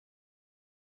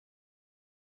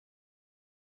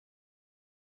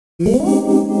Let's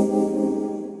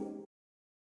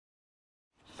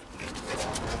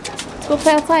go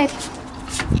play outside.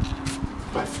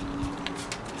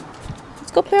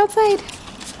 Let's go play outside.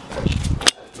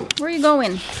 Where are you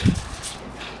going?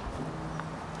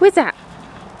 Who's that?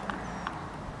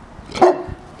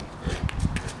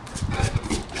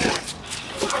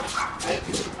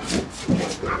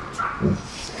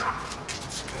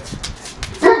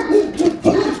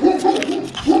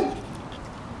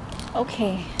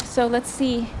 Okay, so let's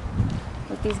see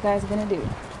what these guys are gonna do.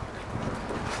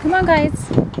 Come on, guys.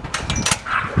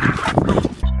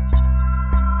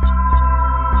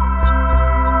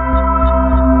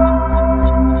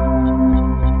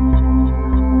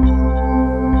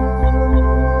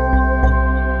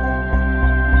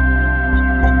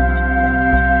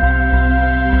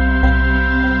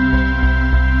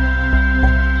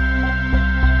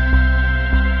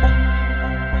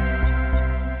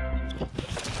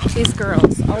 These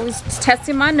girls always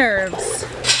testing my nerves.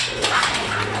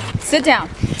 Sit down.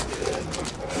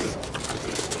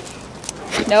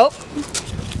 Nope.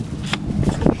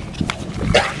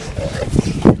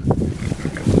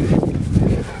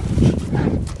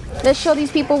 Let's show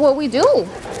these people what we do.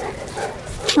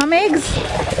 Huh, Megs?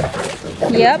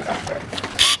 Yep.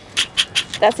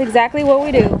 That's exactly what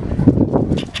we do.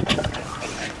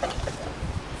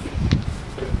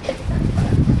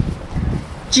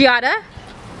 Giada?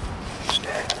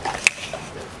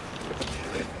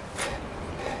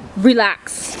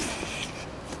 Relax.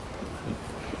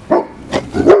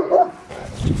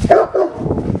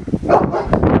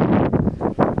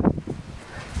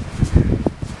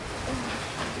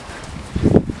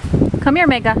 Come here,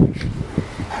 Mega.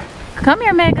 Come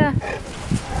here, Mega.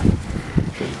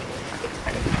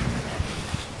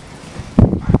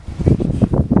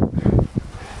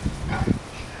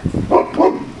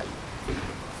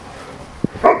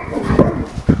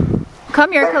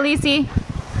 Come here, Khaleesi.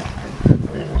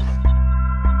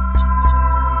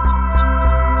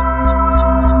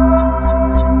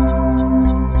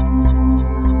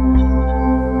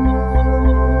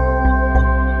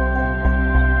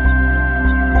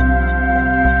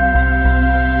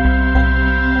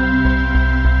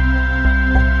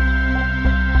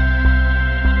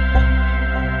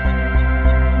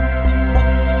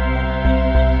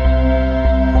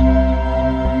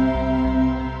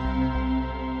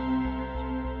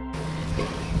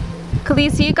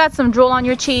 Khaleesi, you got some drool on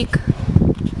your cheek.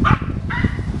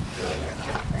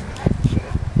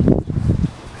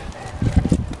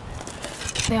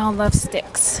 They all love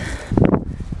sticks.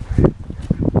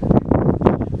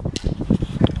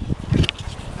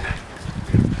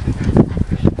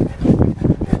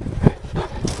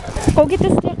 Go get the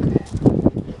stick.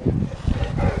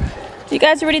 You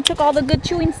guys already took all the good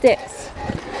chewing sticks.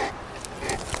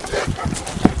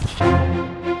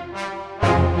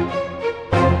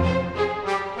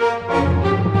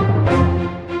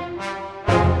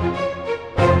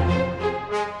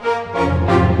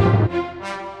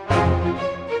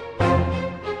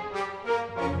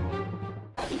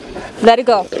 Let it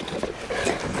go.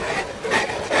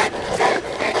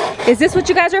 Is this what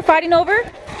you guys are fighting over?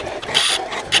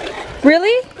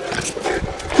 Really?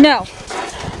 No.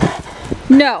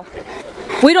 No.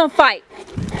 We don't fight.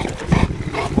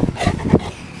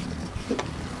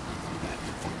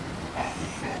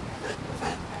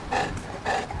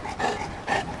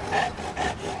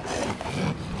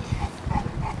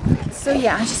 So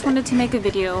yeah, I just wanted to make a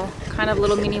video, kind of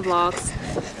little mini vlogs,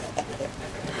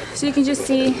 so you can just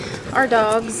see our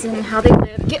dogs and how they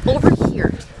live. Get over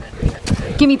here.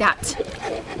 Give me that.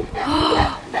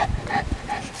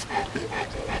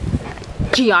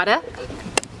 Giada.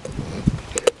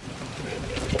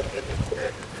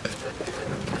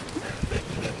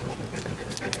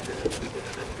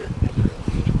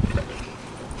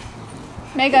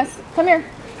 Megas, come here.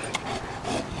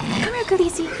 Come here,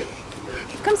 Khaleesi.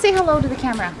 Come say hello to the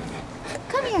camera.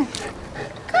 Come here.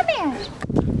 Come here.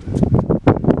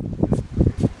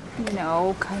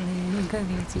 No,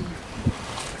 Khaleesi.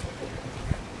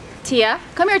 Tia,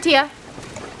 come here, Tia.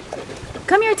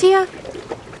 Come here, Tia.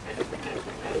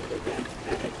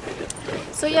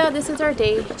 So yeah, this is our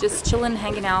day. Just chilling,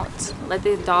 hanging out. Let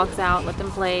the dogs out, let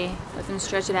them play, let them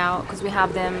stretch it out. Because we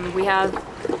have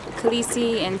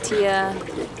Khaleesi and Tia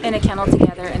in a kennel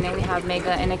together, and then we have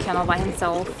Mega in a kennel by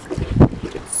himself.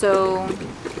 So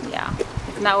yeah,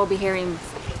 if not, we'll be hearing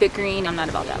bickering. I'm not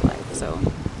about that life, so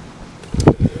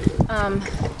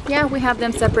yeah, we have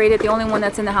them separated. The only one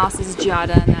that's in the house is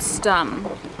Giada, and that's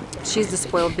she's the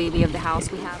spoiled baby of the house.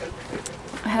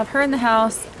 I have her in the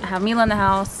house, I have Mila in the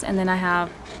house, and then I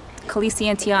have Khaleesi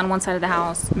and Tia on one side of the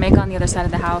house, Mega on the other side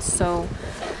of the house. So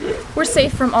we're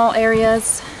safe from all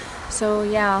areas. So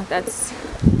yeah, that's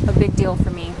a big deal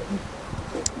for me,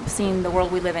 seeing the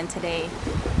world we live in today.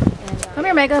 And, come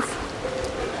here, Megas.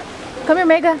 Come here,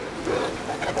 Mega.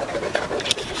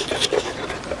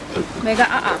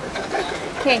 Mega,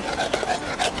 Okay.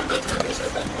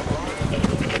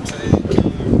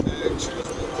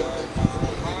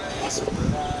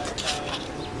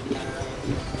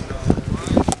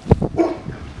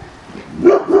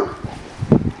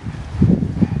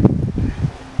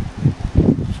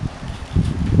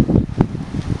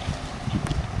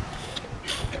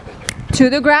 To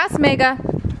the grass, Mega.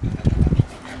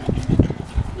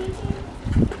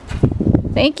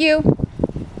 Thank you.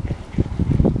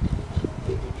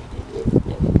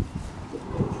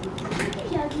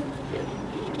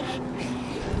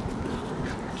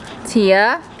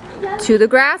 Tia, to the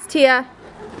grass, Tia.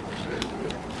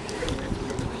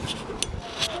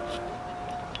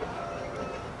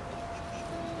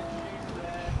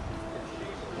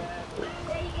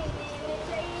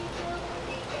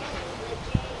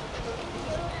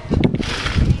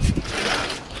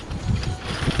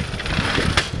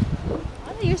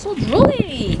 You're so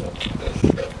drooly.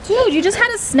 Dude, you just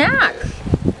had a snack.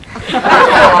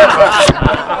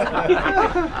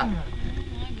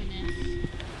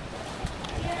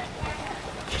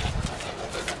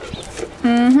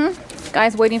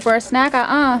 Guy's waiting for a snack.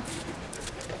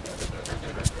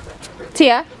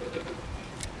 Tia.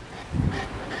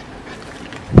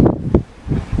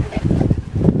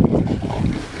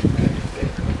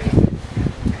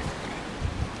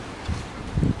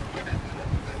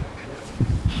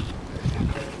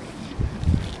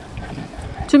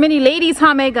 Too many ladies,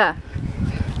 huh, Mega?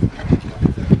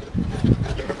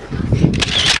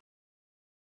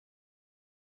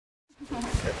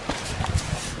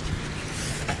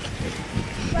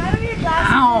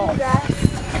 Ow.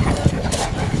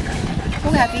 Who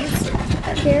had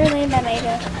these? They were laid by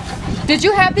Mega. Did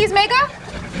you have these, Mega?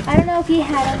 I don't know if he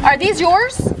had them. Are these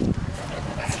yours?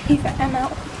 I'm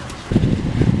out.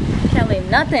 Can't leave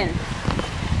nothing.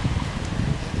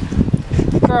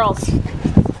 Girls.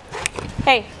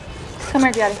 Hey, come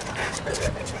here, Daddy.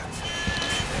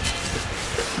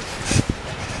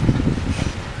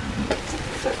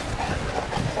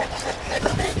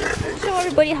 Show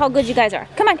everybody how good you guys are.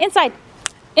 Come on, inside.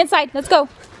 Inside, let's go.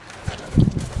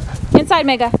 Inside,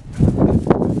 Mega.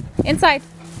 Inside.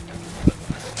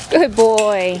 Good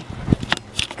boy.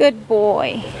 Good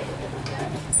boy.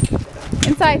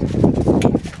 Inside.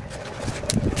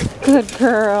 Good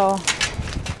girl.